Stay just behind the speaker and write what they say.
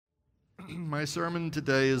My sermon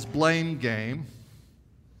today is Blame Game,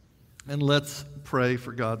 and let's pray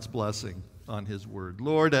for God's blessing on His Word.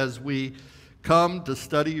 Lord, as we come to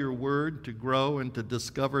study Your Word, to grow and to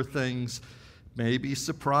discover things, maybe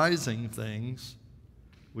surprising things,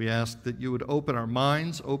 we ask that You would open our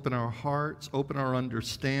minds, open our hearts, open our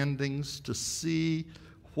understandings to see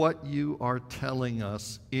what You are telling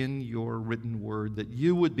us in Your written Word, that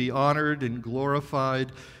You would be honored and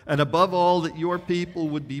glorified, and above all, that Your people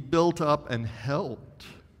would be built up and helped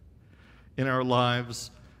in our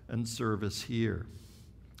lives and service here.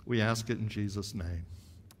 We ask it in Jesus' name.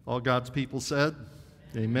 All God's people said,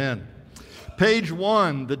 Amen. Page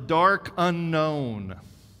 1, the dark unknown.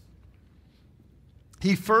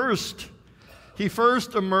 He first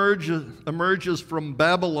emerges from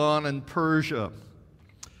Babylon and Persia,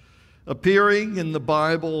 appearing in the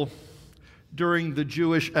Bible during the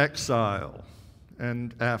Jewish exile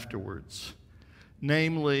and afterwards,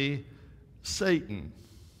 namely Satan,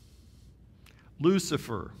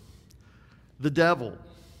 Lucifer, the devil.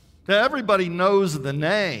 Now, everybody knows the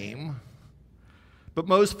name, but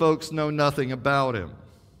most folks know nothing about him.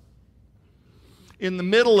 In the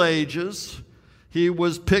Middle Ages, he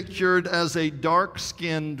was pictured as a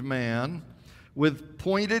dark-skinned man with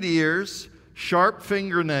pointed ears, sharp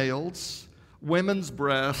fingernails, women's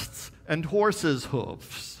breasts, and horses'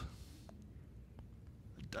 hoofs.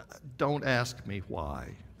 Don't ask me why.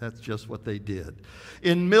 That's just what they did.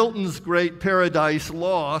 In Milton's great Paradise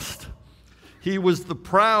Lost, he was the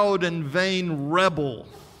proud and vain rebel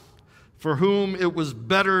for whom it was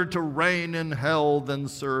better to reign in hell than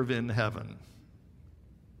serve in heaven.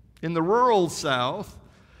 In the rural South,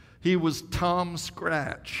 he was Tom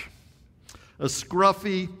Scratch, a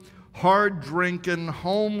scruffy, hard-drinking,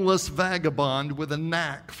 homeless vagabond with a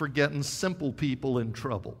knack for getting simple people in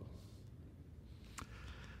trouble.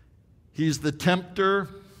 He's the tempter,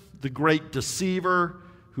 the great deceiver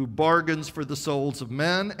who bargains for the souls of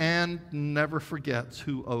men and never forgets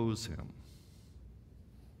who owes him.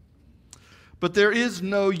 But there is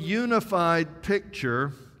no unified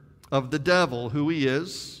picture of the devil, who he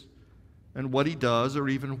is and what he does, or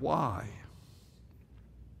even why.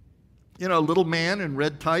 You know, a little man in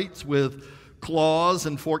red tights with claws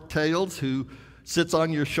and forked tails who sits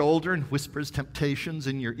on your shoulder and whispers temptations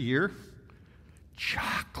in your ear.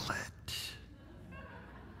 Chocolate.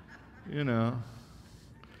 You know.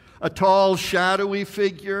 A tall, shadowy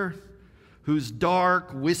figure whose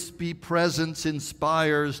dark, wispy presence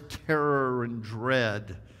inspires terror and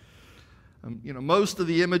dread. Most of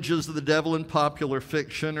the images of the devil in popular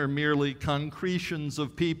fiction are merely concretions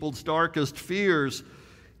of people's darkest fears,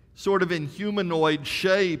 sort of in humanoid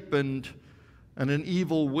shape and an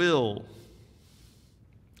evil will.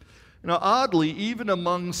 Oddly, even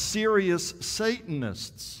among serious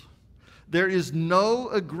Satanists, there is no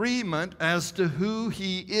agreement as to who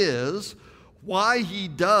he is, why he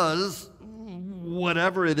does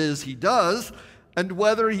whatever it is he does, and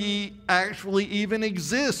whether he actually even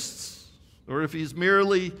exists, or if he's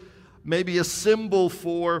merely maybe a symbol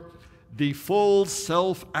for the full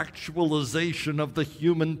self-actualization of the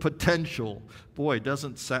human potential. Boy,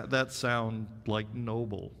 doesn't that sound like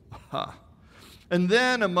noble? And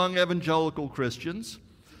then among evangelical Christians,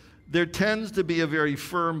 there tends to be a very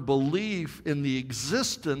firm belief in the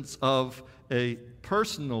existence of a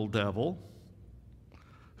personal devil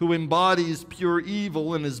who embodies pure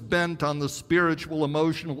evil and is bent on the spiritual,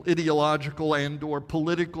 emotional, ideological, and/or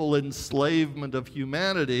political enslavement of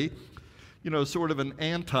humanity. Sort of an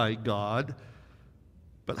anti-God.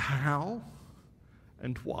 But how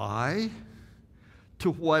and why? To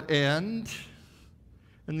what end?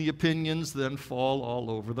 And the opinions then fall all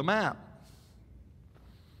over the map.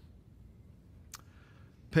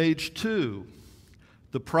 Page 2,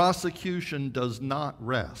 the prosecution does not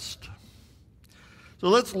rest. So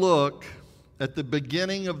let's look at the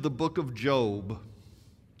beginning of the book of Job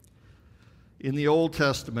in the Old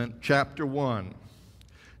Testament, chapter 1.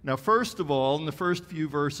 Now, first of all, in the first few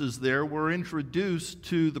verses there, we're introduced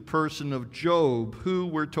to the person of Job, who,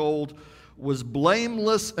 we're told, was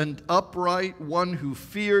blameless and upright, one who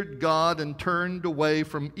feared God and turned away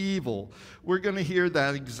from evil. We're going to hear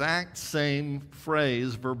that exact same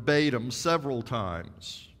phrase verbatim several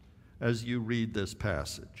times as you read this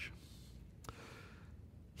passage.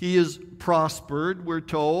 He is prospered, we're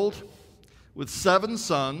told, with 7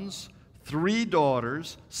 sons, 3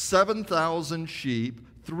 daughters, 7,000 sheep,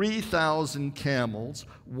 3,000 camels,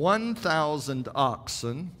 1,000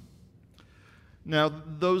 oxen. Now,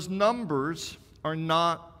 those numbers are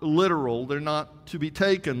not literal. They're not to be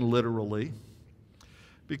taken literally,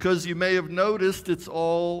 because you may have noticed it's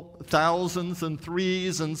all thousands and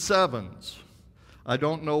threes and sevens. I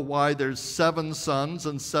don't know why there's 7 sons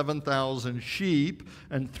and 7,000 sheep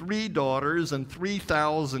and 3 daughters and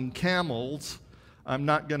 3,000 camels. I'm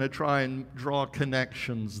not going to try and draw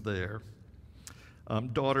connections there.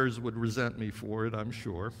 Daughters would resent me for it, I'm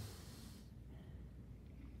sure.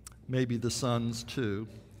 Maybe the sons too.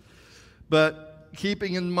 But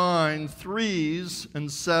keeping in mind, 3s and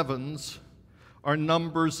 7s are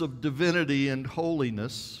numbers of divinity and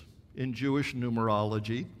holiness in Jewish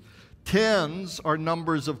numerology. 10s are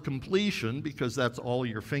numbers of completion because that's all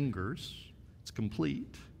your fingers. It's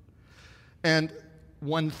complete. And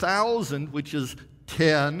 1,000, which is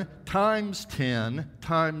 10 times 10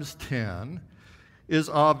 times 10, is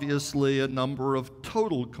obviously a number of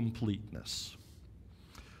total completeness.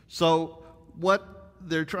 So what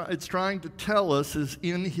it's trying to tell us is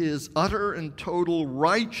in his utter and total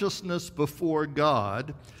righteousness before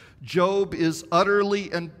God, Job is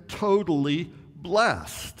utterly and totally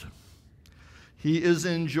blessed. He is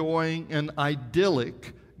enjoying an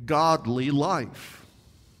idyllic, godly life.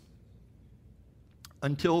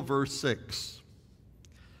 Until verse 6.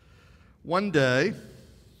 One day, if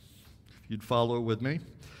you'd follow with me,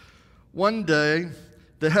 one day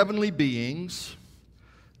the heavenly beings,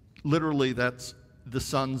 literally that's the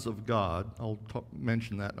sons of God, I'll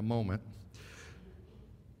mention that in a moment,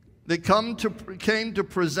 they came to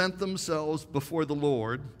present themselves before the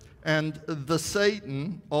Lord, and the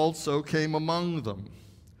Satan also came among them.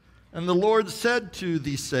 And the Lord said to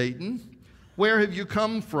the Satan, "Where have you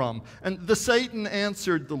come from?" And the Satan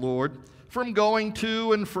answered the Lord, "From going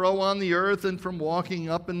to and fro on the earth and from walking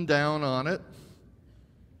up and down on it."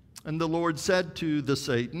 And the Lord said to the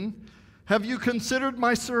Satan, "Have you considered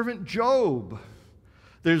my servant Job?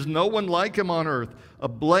 There's no one like him on earth, a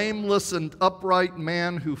blameless and upright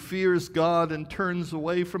man who fears God and turns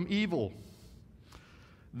away from evil."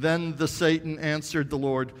 Then the Satan answered the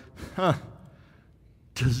Lord,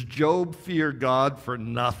 "Does Job fear God for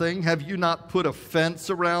nothing? Have you not put a fence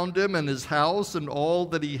around him and his house and all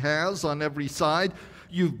that he has on every side?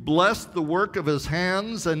 You've blessed the work of his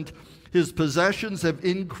hands, and his possessions have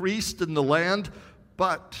increased in the land.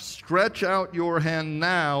 But stretch out your hand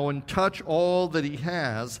now and touch all that he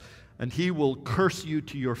has, and he will curse you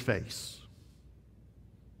to your face."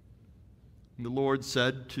 And the Lord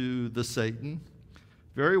said to the Satan,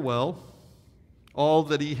 "Very well. All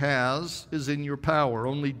that he has is in your power.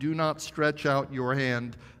 Only do not stretch out your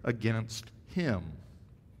hand against him."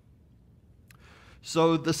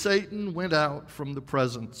 So the Satan went out from the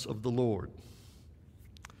presence of the Lord.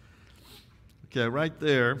 Okay, right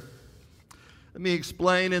there. Let me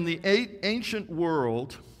explain. In the ancient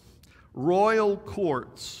world, royal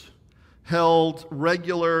courts held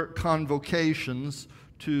regular convocations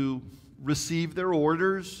to receive their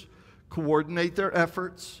orders, coordinate their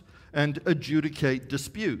efforts, and adjudicate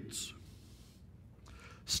disputes.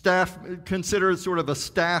 Consider it sort of a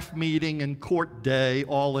staff meeting and court day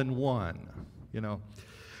all in one,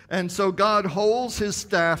 And so God holds his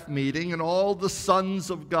staff meeting, and all the sons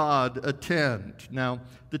of God attend. Now,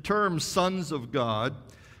 the term sons of God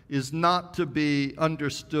is not to be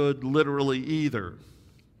understood literally either,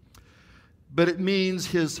 but it means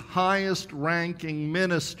his highest ranking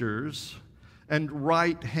ministers and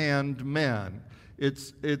right-hand men.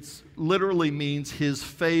 It's literally means his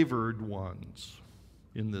favored ones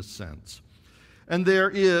in this sense. And there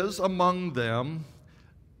is among them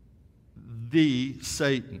the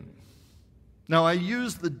Satan. Now, I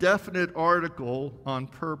use the definite article on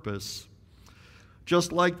purpose,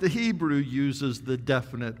 just like the Hebrew uses the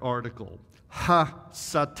definite article,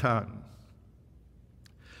 ha-satan.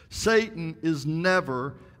 Satan is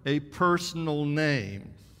never a personal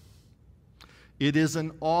name. It is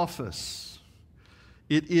an office.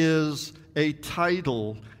 It is a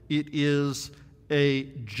title. It is a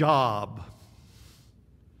job.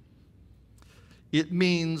 It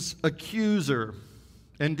means accuser,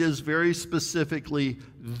 and is very specifically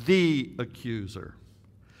the accuser.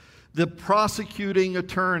 The prosecuting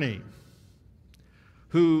attorney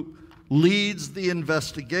who leads the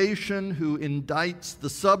investigation, who indicts the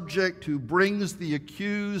subject, who brings the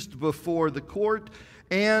accused before the court,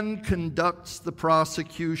 and conducts the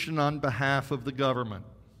prosecution on behalf of the government.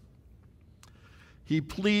 He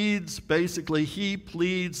pleads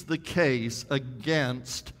the case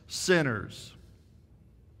against sinners.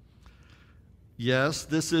 Yes,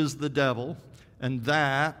 this is the devil, and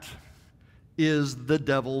that is the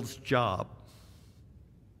devil's job.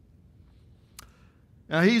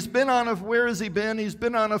 Now, where has he been? He's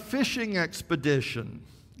been on a fishing expedition,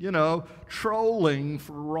 trolling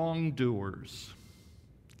for wrongdoers.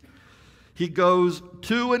 He goes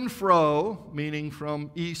to and fro, meaning from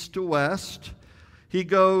east to west. He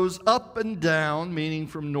goes up and down, meaning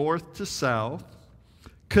from north to south,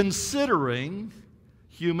 considering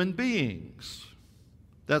human beings.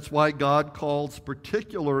 That's why God calls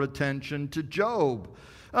particular attention to Job.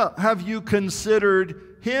 Have you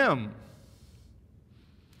considered him?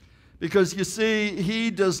 Because you see, he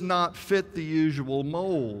does not fit the usual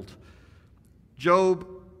mold. Job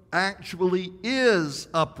actually is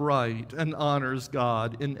upright and honors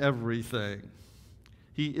God in everything.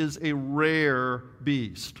 He is a rare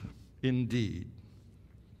beast indeed.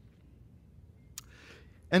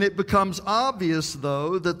 And it becomes obvious,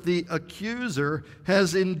 though, that the accuser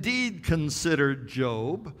has indeed considered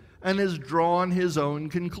Job and has drawn his own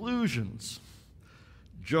conclusions.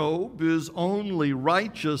 Job is only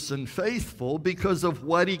righteous and faithful because of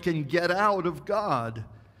what he can get out of God.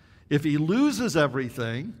 If he loses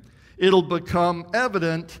everything, it'll become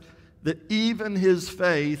evident that even his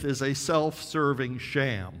faith is a self-serving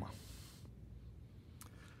sham.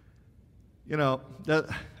 You know,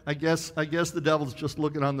 I guess the devil's just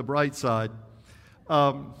looking on the bright side.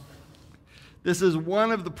 This is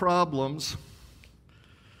one of the problems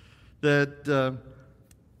that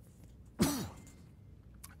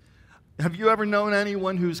have you ever known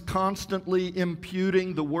anyone who's constantly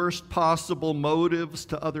imputing the worst possible motives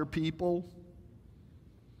to other people?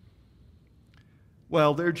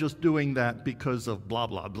 Well, they're just doing that because of blah,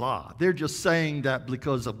 blah, blah. They're just saying that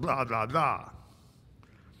because of blah, blah, blah.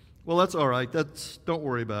 Well, that's all right. Don't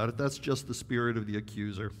worry about it. That's just the spirit of the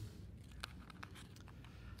accuser.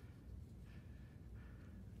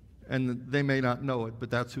 And they may not know it,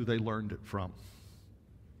 but that's who they learned it from.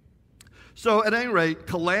 So, at any rate,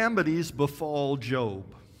 calamities befall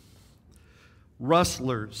Job.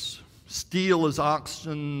 Rustlers steal his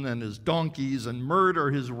oxen and his donkeys and murder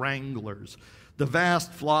his wranglers. The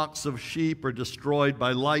vast flocks of sheep are destroyed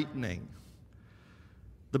by lightning.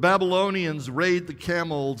 The Babylonians raid the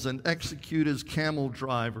camels and execute his camel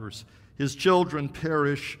drivers. His children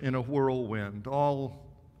perish in a whirlwind, all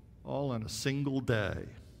in a single day.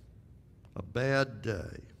 A bad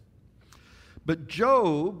day. But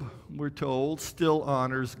Job, we're told, still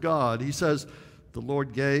honors God. He says, "The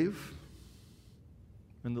Lord gave,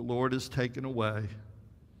 and the Lord has taken away.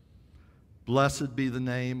 Blessed be the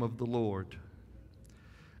name of the Lord."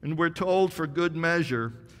 And we're told for good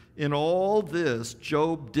measure, in all this,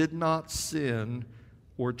 Job did not sin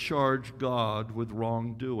or charge God with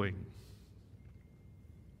wrongdoing.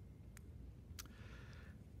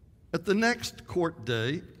 At the next court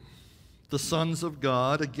date, the sons of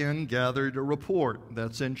God again gathered a report.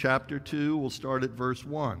 That's in chapter 2. We'll start at verse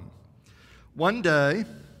 1. One day,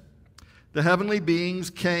 the heavenly beings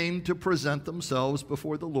came to present themselves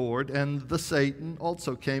before the Lord, and the Satan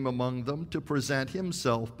also came among them to present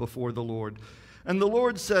himself before the Lord. And the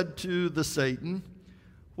Lord said to the Satan,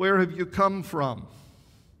 "Where have you come from?"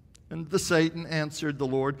 And the Satan answered the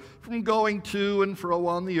Lord, "From going to and fro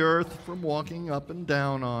on the earth, from walking up and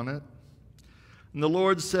down on it." And the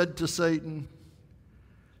Lord said to Satan,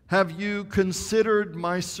 "Have you considered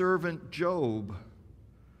my servant Job?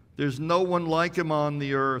 There's no one like him on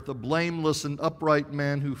the earth, a blameless and upright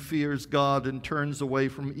man who fears God and turns away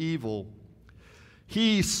from evil.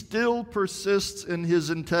 He still persists in his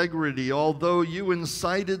integrity, although you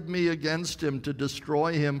incited me against him to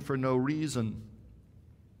destroy him for no reason."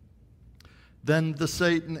 Then the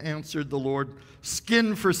Satan answered the Lord,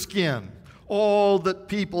 "Skin for skin. All that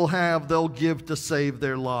people have, they'll give to save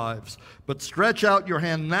their lives. But stretch out your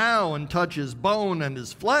hand now and touch his bone and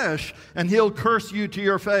his flesh, and he'll curse you to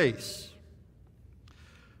your face."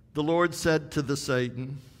 The Lord said to the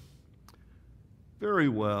Satan, "Very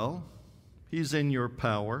well, he's in your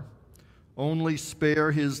power. Only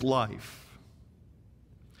spare his life."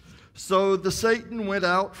 So the Satan went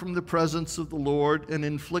out from the presence of the Lord and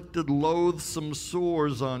inflicted loathsome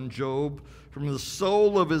sores on Job, from the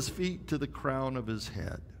sole of his feet to the crown of his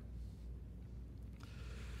head.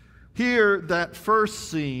 Here, that first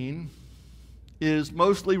scene is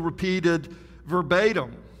mostly repeated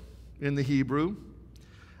verbatim in the Hebrew,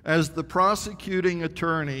 as the prosecuting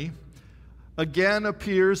attorney again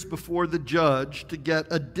appears before the judge to get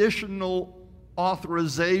additional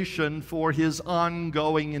authorization for his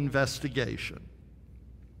ongoing investigation.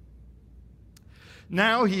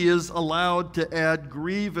 Now he is allowed to add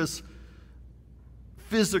grievous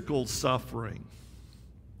physical suffering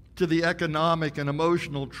to the economic and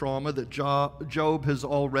emotional trauma that Job has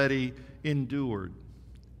already endured.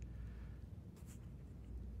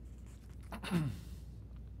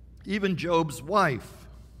 Even Job's wife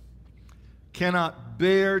cannot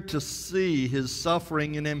bear to see his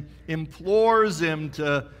suffering and implores him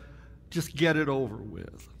to just get it over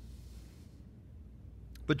with.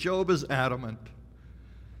 But Job is adamant.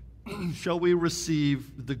 Shall we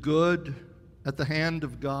receive the good at the hand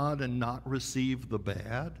of God and not receive the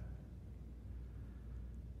bad?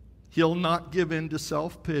 He'll not give in to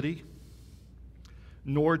self-pity,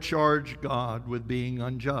 nor charge God with being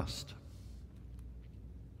unjust.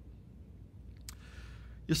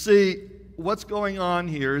 You see, what's going on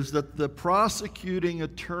here is that the prosecuting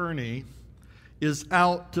attorney is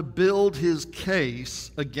out to build his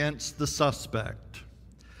case against the suspect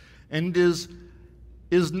and is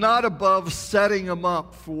not above setting him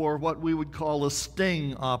up for what we would call a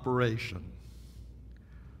sting operation.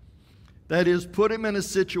 That is, put him in a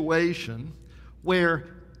situation where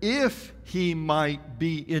if he might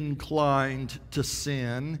be inclined to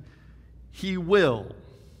sin, he will.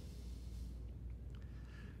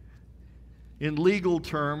 In legal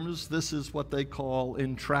terms, this is what they call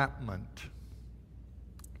entrapment.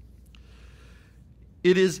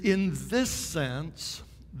 It is in this sense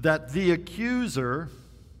that the accuser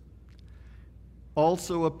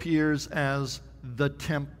also appears as the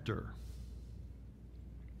tempter.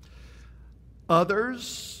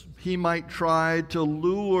 Others he might try to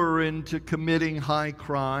lure into committing high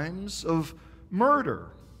crimes of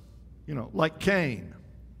murder, like Cain,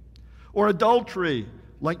 or adultery,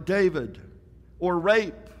 like David, or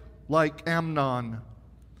rape, like Amnon,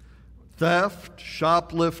 theft,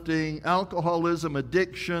 shoplifting, alcoholism,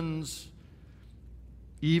 addictions,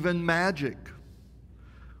 even magic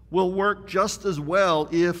will work just as well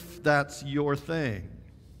if that's your thing.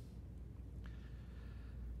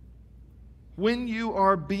 When you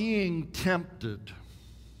are being tempted,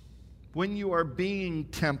 whenever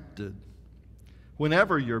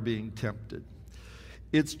you're being tempted,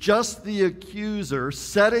 it's just the accuser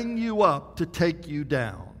setting you up to take you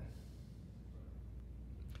down.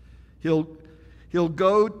 He'll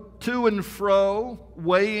go to and fro,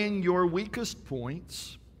 weighing your weakest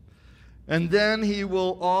points, and then he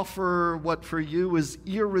will offer what for you is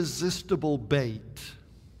irresistible bait,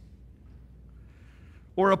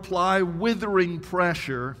 or apply withering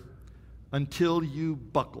pressure until you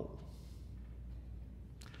buckle.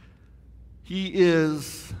 He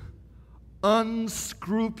is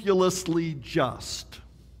unscrupulously just.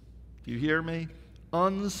 Do you hear me?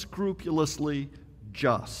 Unscrupulously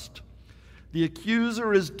just. The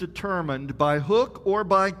accuser is determined by hook or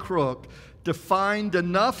by crook to find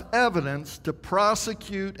enough evidence to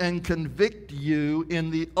prosecute and convict you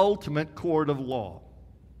in the ultimate court of law.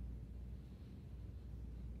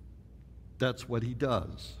 That's what he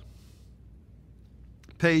does.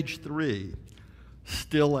 Page 3,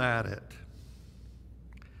 still at it.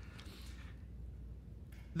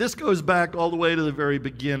 This goes back all the way to the very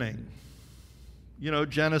beginning.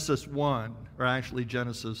 Genesis 1, or actually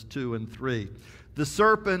Genesis 2 and 3. The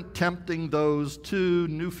serpent tempting those two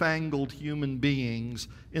newfangled human beings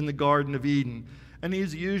in the Garden of Eden. And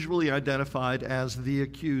he's usually identified as the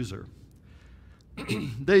accuser.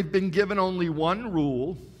 They've been given only one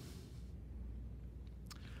rule.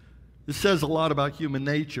 This says a lot about human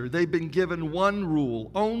nature. They've been given one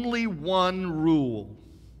rule, only one rule.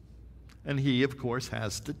 And he, of course,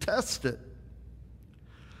 has to test it.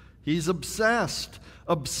 He's obsessed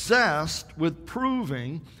with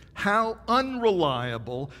proving how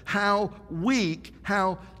unreliable, how weak,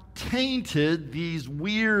 how tainted these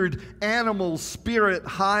weird animal spirit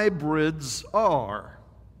hybrids are.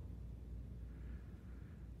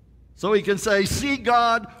 So he can say, see,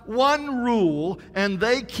 God, one rule, and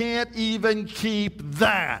they can't even keep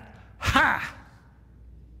that. Ha!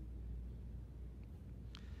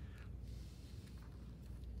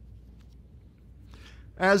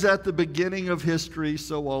 As at the beginning of history,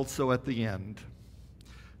 so also at the end.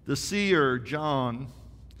 The seer, John,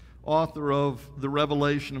 author of the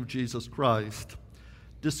Revelation of Jesus Christ,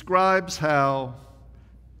 describes how,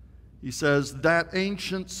 he says, that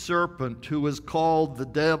ancient serpent who is called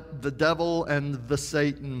the devil and the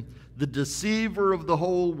Satan, the deceiver of the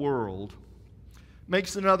whole world,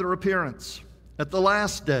 makes another appearance at the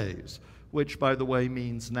last days, which, by the way,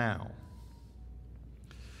 means now.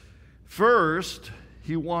 First,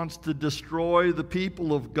 he wants to destroy the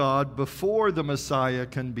people of God before the Messiah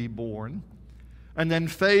can be born. And then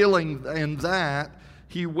failing in that,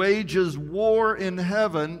 he wages war in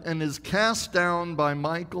heaven and is cast down by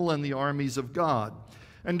Michael and the armies of God.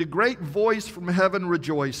 And a great voice from heaven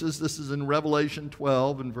rejoices. This is in Revelation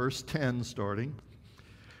 12 and verse 10 starting.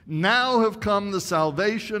 Now have come the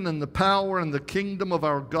salvation and the power and the kingdom of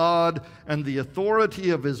our God and the authority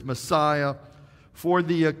of his Messiah. For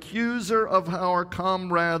the accuser of our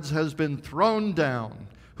comrades has been thrown down,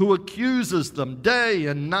 who accuses them day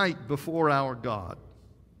and night before our God.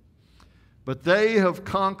 But they have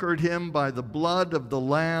conquered him by the blood of the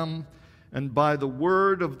Lamb and by the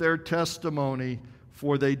word of their testimony,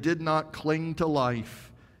 for they did not cling to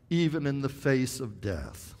life, even in the face of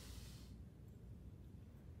death.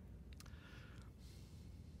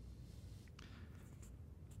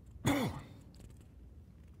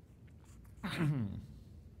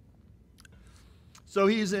 So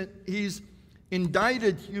he's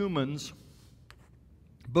indicted humans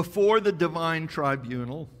before the divine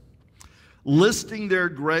tribunal, listing their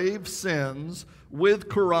grave sins with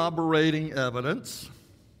corroborating evidence,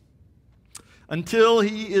 until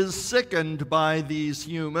he is sickened by these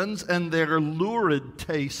humans and their lurid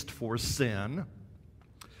taste for sin,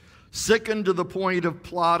 sickened to the point of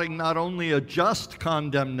plotting not only a just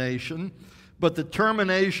condemnation, but the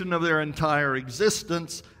termination of their entire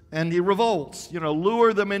existence. And he revolts,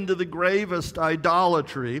 lure them into the gravest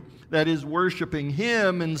idolatry, that is, worshiping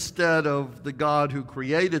him instead of the God who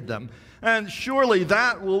created them. And surely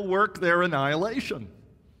that will work their annihilation.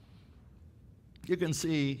 You can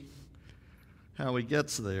see how he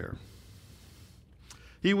gets there.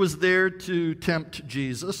 He was there to tempt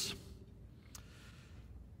Jesus,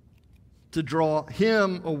 to draw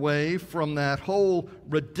him away from that whole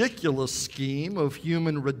ridiculous scheme of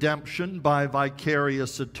human redemption by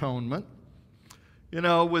vicarious atonement.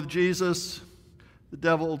 With Jesus, the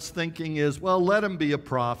devil's thinking is, well, let him be a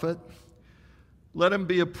prophet, let him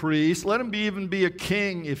be a priest, let him even be a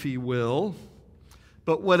king if he will.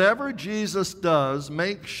 But whatever Jesus does,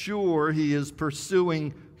 make sure he is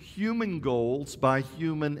pursuing human goals by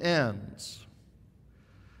human ends.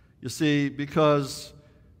 You see, because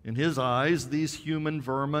in his eyes, these human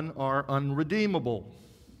vermin are unredeemable.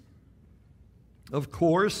 Of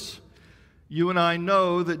course, you and I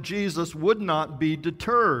know that Jesus would not be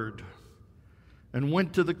deterred and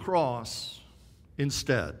went to the cross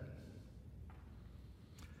instead.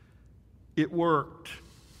 It worked.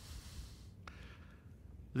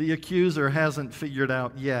 The accuser hasn't figured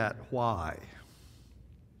out yet why.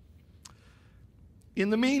 In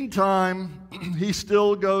the meantime, he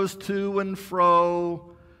still goes to and fro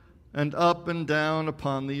and up and down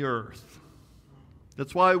upon the earth.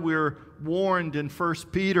 That's why we're warned in 1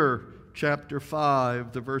 Peter chapter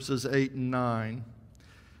 5, the verses 8 and 9.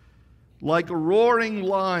 Like a roaring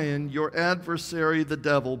lion, your adversary, the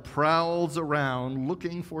devil, prowls around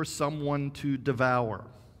looking for someone to devour.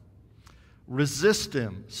 Resist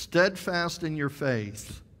him, steadfast in your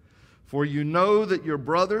faith, for you know that your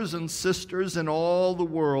brothers and sisters in all the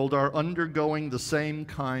world are undergoing the same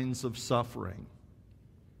kinds of suffering.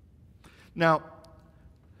 Now,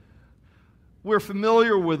 we're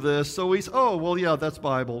familiar with this, so that's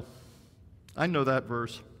Bible. I know that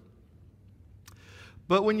verse.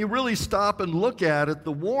 But when you really stop and look at it,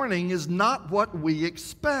 the warning is not what we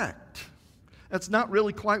expect. That's not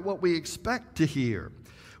really quite what we expect to hear.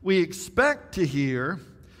 We expect to hear,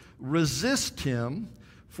 resist him,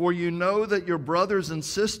 for you know that your brothers and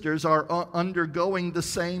sisters are undergoing the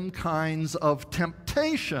same kinds of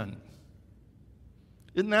temptation.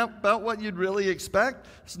 Isn't that about what you'd really expect?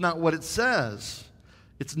 It's not what it says.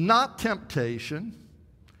 It's not temptation.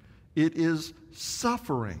 It is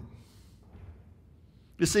suffering.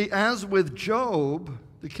 You see, as with Job,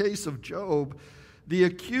 the case of Job, the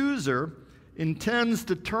accuser intends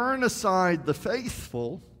to turn aside the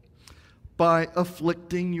faithful by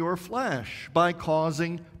afflicting your flesh, by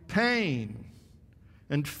causing pain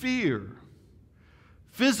and fear,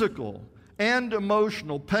 physical and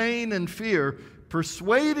emotional pain and fear,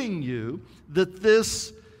 persuading you that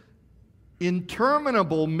this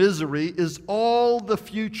interminable misery is all the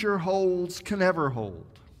future holds can ever hold.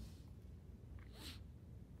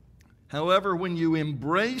 However, when you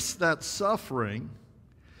embrace that suffering,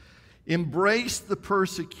 embrace the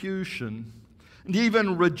persecution, and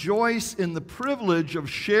even rejoice in the privilege of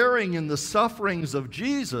sharing in the sufferings of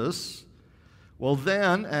Jesus, well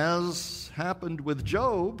then, as happened with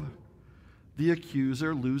Job, the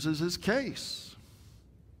accuser loses his case.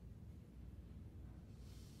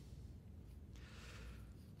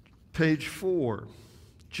 Page 4,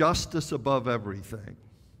 justice above everything.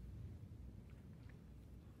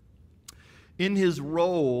 In his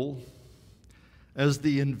role as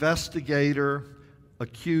the investigator,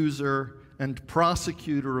 accuser, and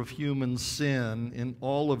prosecutor of human sin in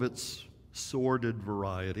all of its sordid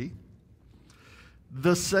variety,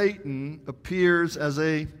 the Satan appears as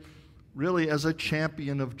a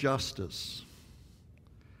champion of justice.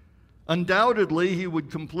 Undoubtedly, he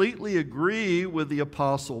would completely agree with the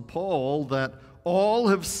Apostle Paul that all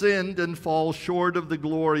have sinned and fall short of the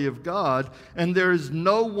glory of God, and there is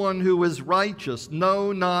no one who is righteous,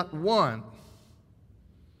 no, not one.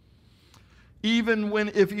 Even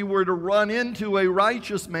if he were to run into a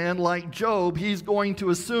righteous man like Job, he's going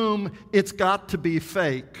to assume it's got to be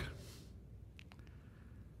fake.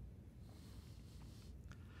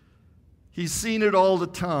 He's seen it all the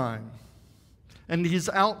time, and he's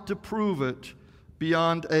out to prove it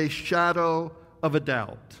beyond a shadow of a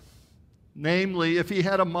doubt. Namely, if he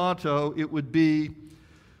had a motto, it would be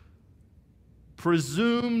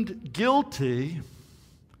presumed guilty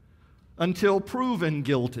until proven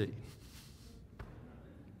guilty.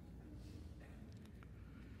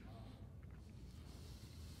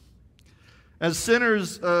 As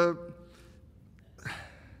sinners,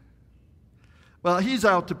 he's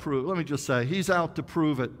out to prove, let me just say, he's out to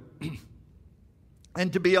prove it.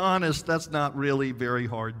 And to be honest, that's not really very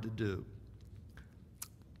hard to do.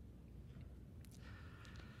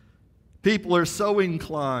 People are so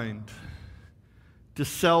inclined to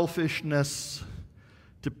selfishness,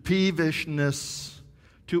 to peevishness,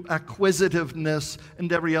 to acquisitiveness,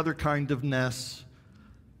 and every other kind of ness.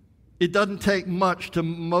 It doesn't take much to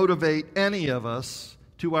motivate any of us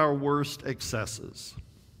to our worst excesses.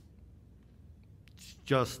 It's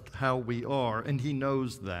just how we are, and he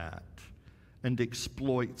knows that and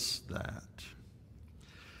exploits that.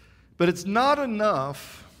 But it's not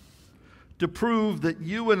enough to prove that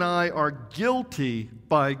you and I are guilty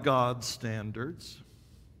by God's standards.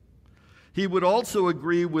 He would also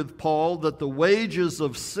agree with Paul that the wages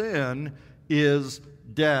of sin is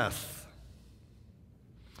death.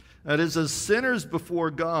 That is, as sinners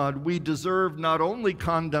before God, we deserve not only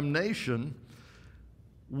condemnation,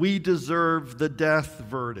 we deserve the death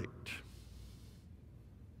verdict.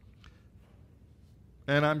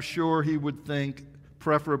 And I'm sure he would think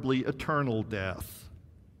preferably eternal death.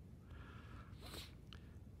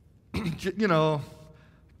 You know,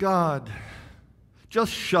 God,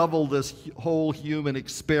 just shovel this whole human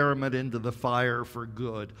experiment into the fire for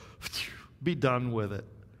good. Be done with it.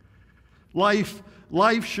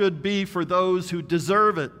 Life should be for those who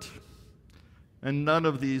deserve it, and none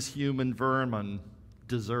of these human vermin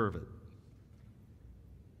deserve it.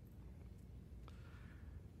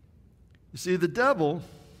 You see, the devil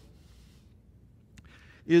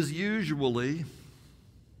is usually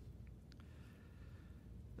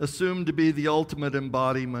assumed to be the ultimate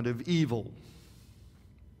embodiment of evil.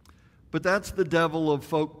 But that's the devil of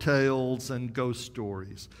folk tales and ghost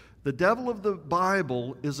stories. The devil of the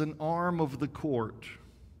Bible is an arm of the court,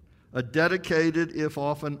 a dedicated, if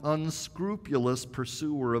often unscrupulous,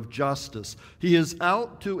 pursuer of justice. He is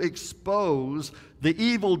out to expose the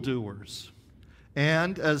evildoers.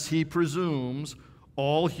 And, as he presumes,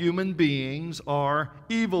 all human beings are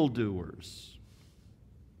evildoers.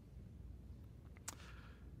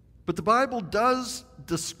 But the Bible does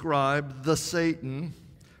describe the Satan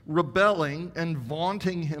rebelling and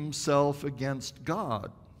vaunting himself against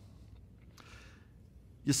God.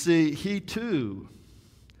 You see, he too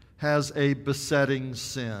has a besetting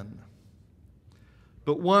sin,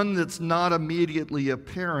 but one that's not immediately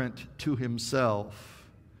apparent to himself.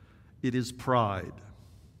 It is pride.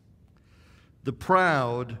 The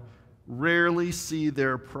proud rarely see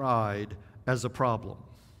their pride as a problem.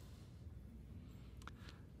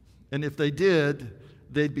 And if they did,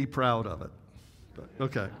 they'd be proud of it. But,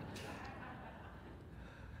 okay.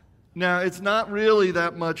 Now, it's not really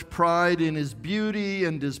that much pride in his beauty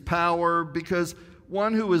and his power, because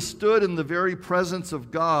one who has stood in the very presence of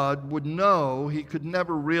God would know he could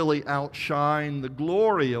never really outshine the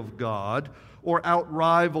glory of God or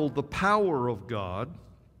outrival the power of God.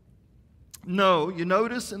 No, you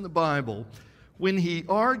notice in the Bible, when he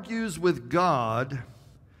argues with God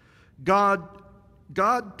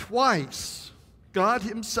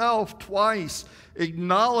himself twice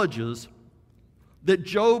acknowledges that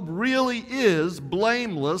Job really is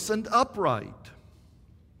blameless and upright.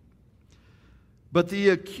 But the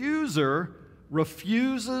accuser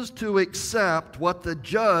refuses to accept what the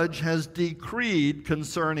judge has decreed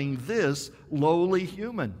concerning this lowly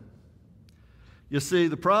human. You see,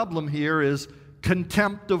 the problem here is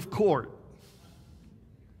contempt of court.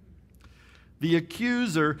 The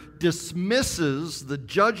accuser dismisses the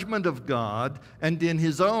judgment of God, and in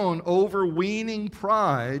his own overweening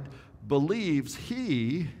pride believes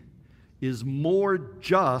he is more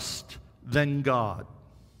just than God.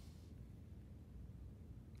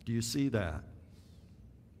 Do you see that?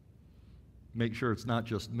 Make sure it's not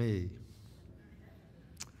just me.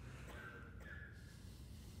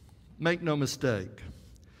 Make no mistake,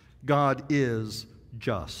 God is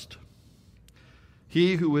just.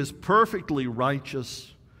 He who is perfectly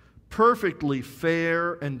righteous, perfectly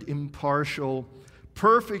fair and impartial,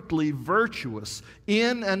 perfectly virtuous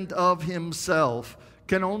in and of himself,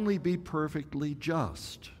 can only be perfectly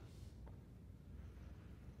just.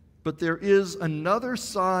 But there is another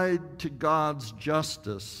side to God's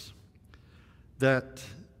justice that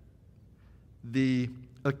the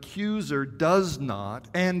accuser does not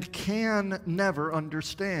and can never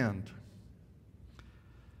understand.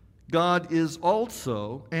 God is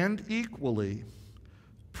also and equally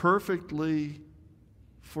perfectly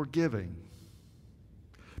forgiving,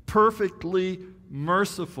 perfectly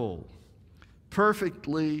merciful,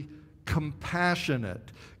 perfectly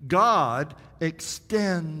compassionate. God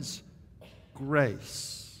extends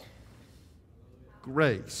grace.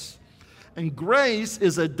 Grace. And grace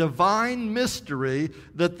is a divine mystery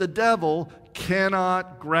that the devil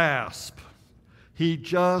cannot grasp. He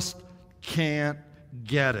just can't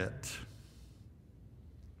get it.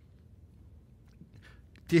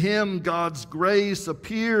 To him, God's grace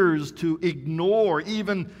appears to ignore,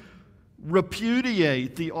 even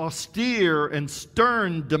repudiate the austere and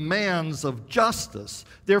stern demands of justice.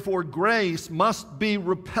 Therefore, grace must be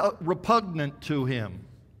repugnant to him.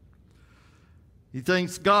 He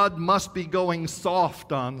thinks God must be going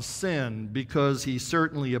soft on sin because he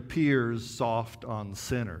certainly appears soft on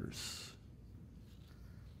sinners.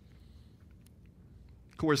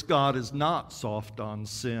 Of course, God is not soft on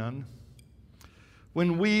sin.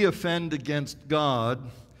 When we offend against God,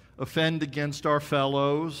 offend against our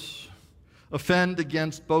fellows, offend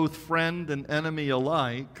against both friend and enemy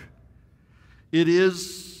alike, it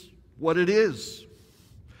is what it is.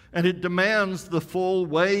 And it demands the full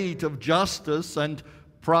weight of justice and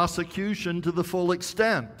prosecution to the full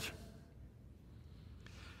extent.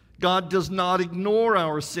 God does not ignore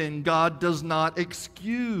our sin. God does not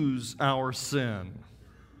excuse our sin.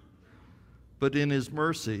 But in his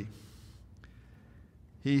mercy,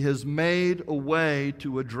 he has made a way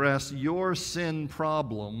to address your sin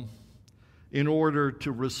problem in order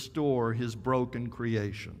to restore his broken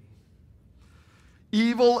creation.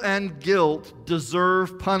 Evil and guilt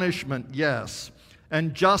deserve punishment, yes,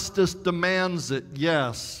 and justice demands it,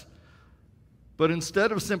 yes. But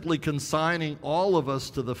instead of simply consigning all of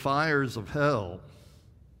us to the fires of hell,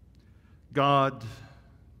 God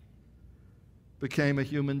became a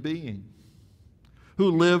human being who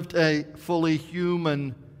lived a fully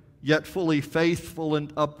human, yet fully faithful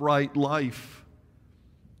and upright life,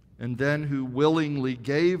 and then who willingly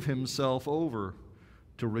gave himself over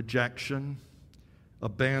to rejection,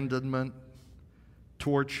 abandonment,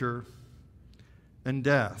 torture, and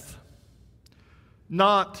death.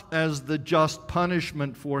 Not as the just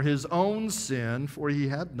punishment for his own sin, for he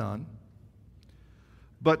had none,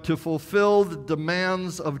 but to fulfill the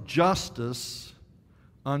demands of justice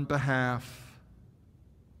on behalf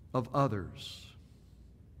of others,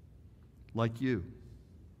 like you.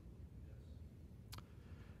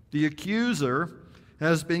 The accuser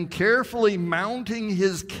has been carefully mounting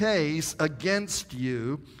his case against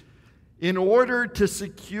you in order to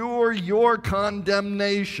secure your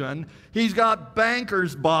condemnation. He's got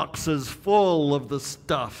banker's boxes full of the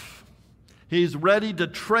stuff. He's ready to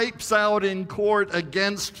traipse out in court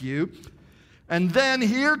against you. And then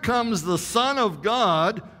here comes the Son of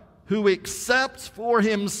God who accepts for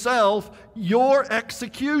himself your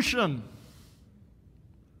execution.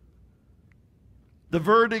 The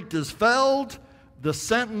verdict is felled, the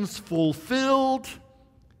sentence fulfilled,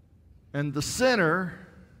 and the sinner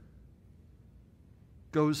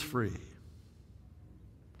goes free.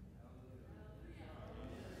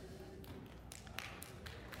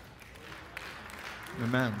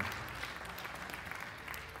 Amen.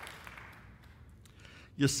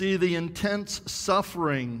 You see, the intense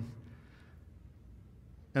suffering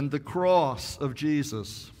and the cross of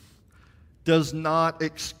Jesus does not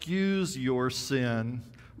excuse your sin.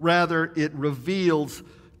 Rather, it reveals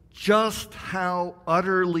just how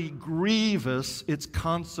utterly grievous its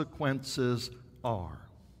consequences are.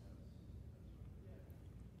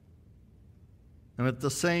 And at the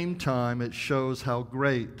same time, it shows how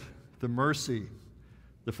great the mercy,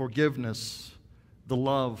 the forgiveness, the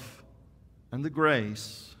love, and the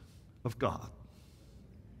grace of God.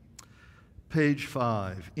 Page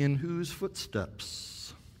 5, in whose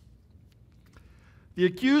footsteps? The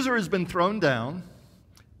accuser has been thrown down,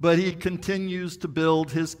 but he continues to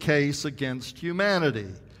build his case against humanity.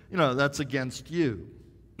 That's against you.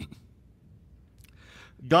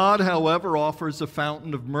 God, however, offers a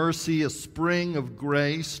fountain of mercy, a spring of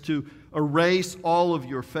grace to erase all of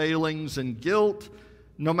your failings and guilt,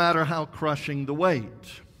 no matter how crushing the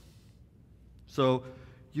weight. So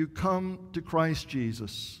you come to Christ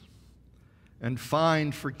Jesus and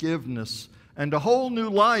find forgiveness and a whole new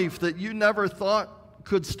life that you never thought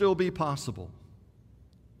could still be possible.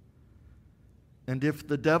 And if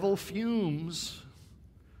the devil fumes,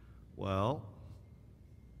 well,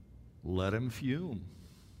 let him fume.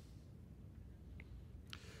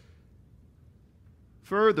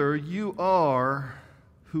 Further, you are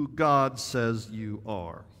who God says you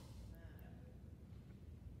are.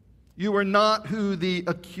 You are not who the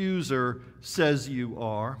accuser says you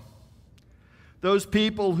are. Those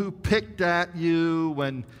people who picked at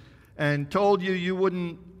you and told you you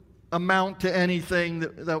wouldn't amount to anything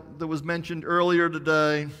that was mentioned earlier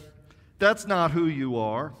today, that's not who you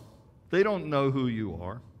are. They don't know who you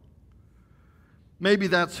are. Maybe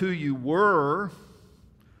that's who you were,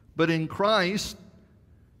 but in Christ,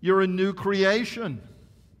 you're a new creation.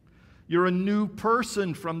 You're a new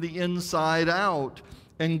person from the inside out.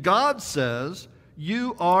 And God says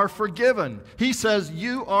you are forgiven. He says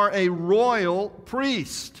you are a royal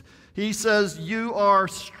priest. He says you are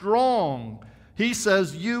strong. He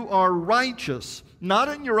says you are righteous, not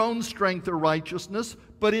in your own strength or righteousness,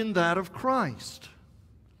 but in that of Christ.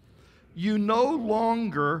 You no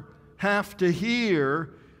longer have to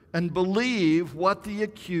hear and believe what the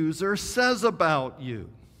accuser says about you.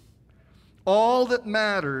 All that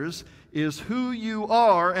matters is who you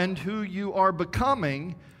are and who you are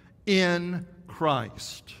becoming in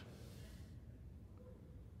Christ.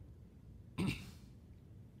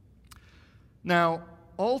 Now,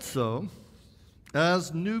 also,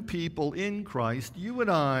 as new people in Christ, you and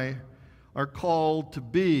I are called to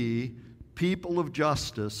be people of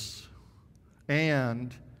justice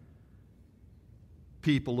and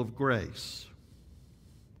people of grace.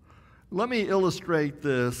 Let me illustrate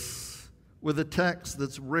this with a text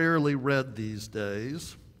that's rarely read these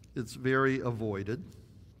days. It's very avoided.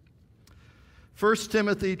 1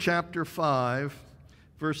 Timothy chapter 5,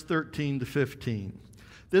 verse 13 to 15.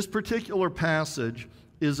 This particular passage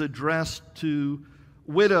is addressed to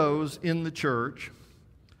widows in the church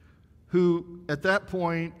who, at that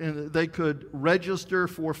point, they could register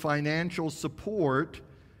for financial support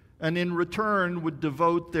and in return would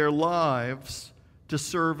devote their lives to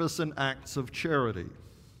service and acts of charity.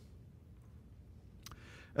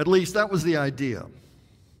 At least that was the idea.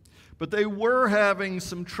 But they were having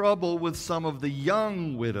some trouble with some of the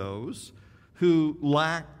young widows who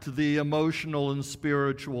lacked the emotional and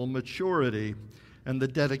spiritual maturity and the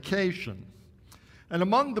dedication. And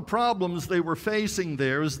among the problems they were facing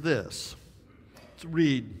there is this. Let's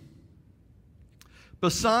read.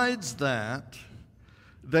 Besides that,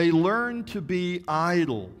 they learned to be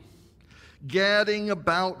idle, gadding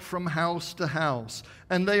about from house to house.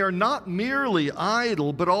 And they are not merely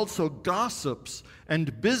idle, but also gossips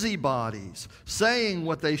and busybodies, saying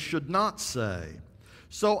what they should not say.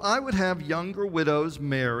 So I would have younger widows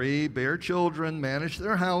marry, bear children, manage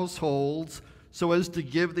their households, so as to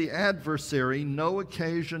give the adversary no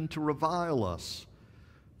occasion to revile us.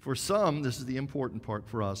 For some, this is the important part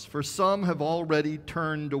for us, for some have already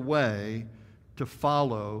turned away to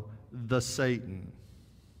follow the Satan.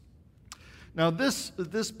 Now, this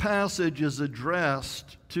passage is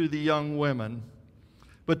addressed to the young women,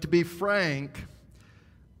 but to be frank,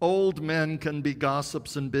 old men can be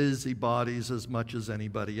gossips and busybodies as much as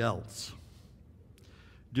anybody else.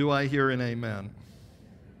 Do I hear an amen?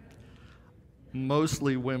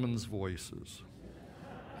 Mostly women's voices.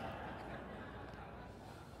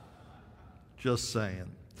 Just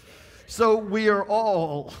saying. So we are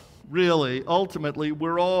all, really, ultimately,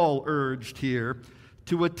 we're all urged here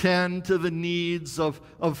to attend to the needs of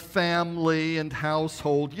family and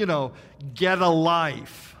household, get a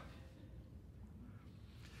life.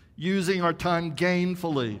 Using our time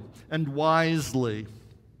gainfully and wisely,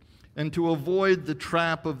 and to avoid the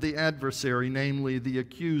trap of the adversary, namely the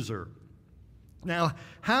accuser. Now,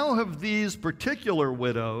 how have these particular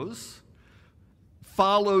widows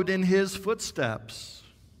followed in his footsteps?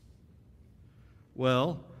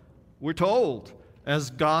 Well, we're told,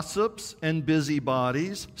 as gossips and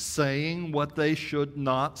busybodies, saying what they should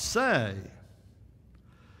not say.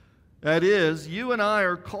 That is, you and I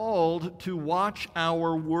are called to watch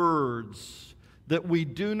our words, that we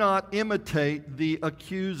do not imitate the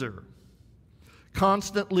accuser,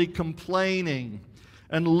 constantly complaining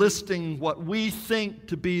and listing what we think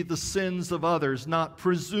to be the sins of others, not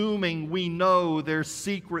presuming we know their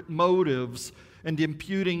secret motives and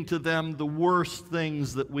imputing to them the worst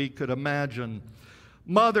things that we could imagine.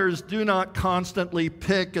 Mothers, do not constantly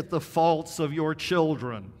pick at the faults of your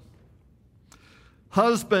children.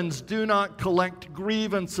 Husbands, do not collect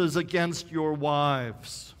grievances against your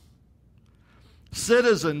wives.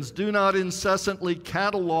 Citizens, do not incessantly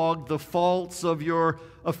catalog the faults of your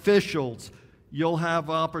officials. You'll have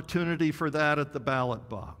opportunity for that at the ballot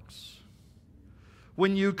box.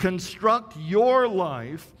 When you construct your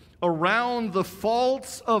life around the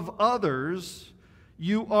faults of others,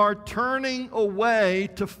 you are turning away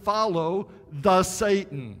to follow the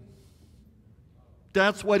Satan.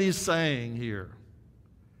 That's what he's saying here.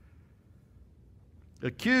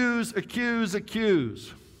 Accuse, accuse,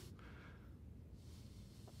 accuse.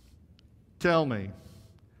 Tell me,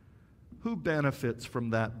 who benefits from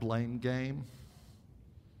that blame game?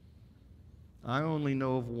 I only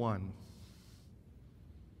know of one.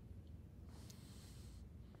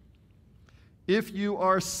 If you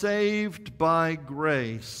are saved by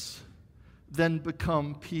grace, then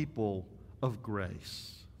become people of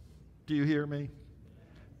grace. Do you hear me?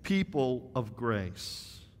 People of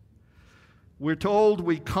grace. We're told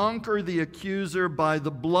we conquer the accuser by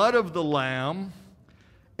the blood of the Lamb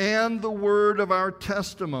and the word of our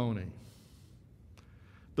testimony.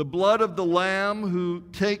 The blood of the Lamb who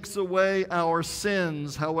takes away our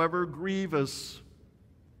sins, however grievous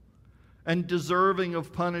and deserving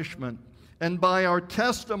of punishment, and by our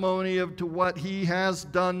testimony of to what he has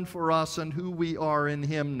done for us and who we are in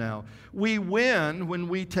him now. We win when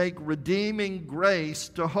we take redeeming grace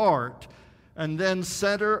to heart and then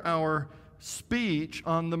center our speech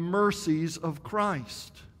on the mercies of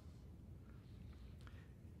Christ.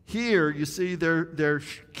 Here, you see, there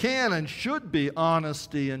can and should be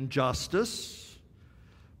honesty and justice,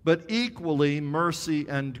 but equally mercy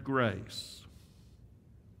and grace.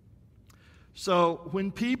 So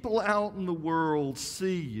when people out in the world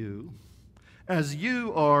see you, as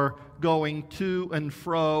you are going to and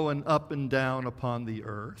fro and up and down upon the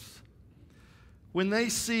earth, when they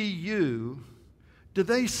see you, do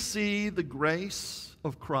they see the grace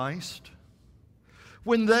of Christ?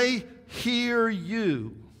 When they hear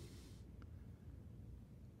you,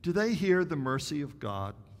 do they hear the mercy of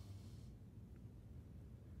God?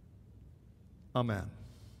 Amen.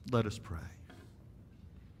 Let us pray.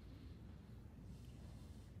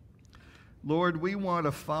 Lord, we want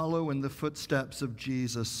to follow in the footsteps of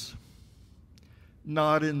Jesus,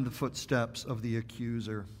 not in the footsteps of the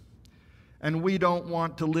accuser. And we don't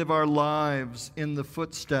want to live our lives in the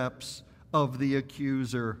footsteps of the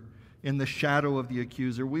accuser, in the shadow of the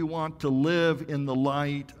accuser. We want to live in the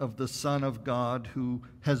light of the Son of God who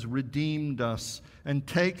has redeemed us and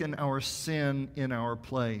taken our sin in our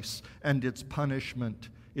place and its punishment,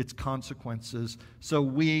 its consequences, so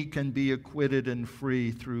we can be acquitted and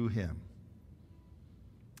free through him.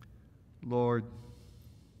 Lord,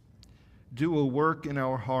 do a work in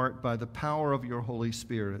our heart by the power of your Holy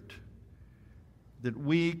Spirit, that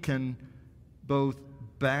we can both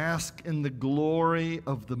bask in the glory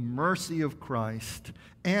of the mercy of Christ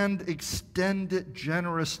and extend it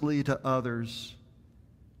generously to others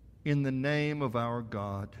in the name of our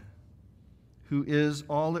God, who is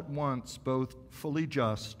all at once both fully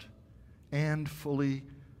just and fully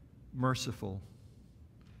merciful,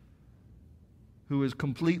 who is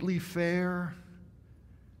completely fair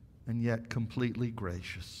and yet completely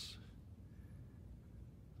gracious.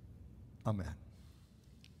 Amen.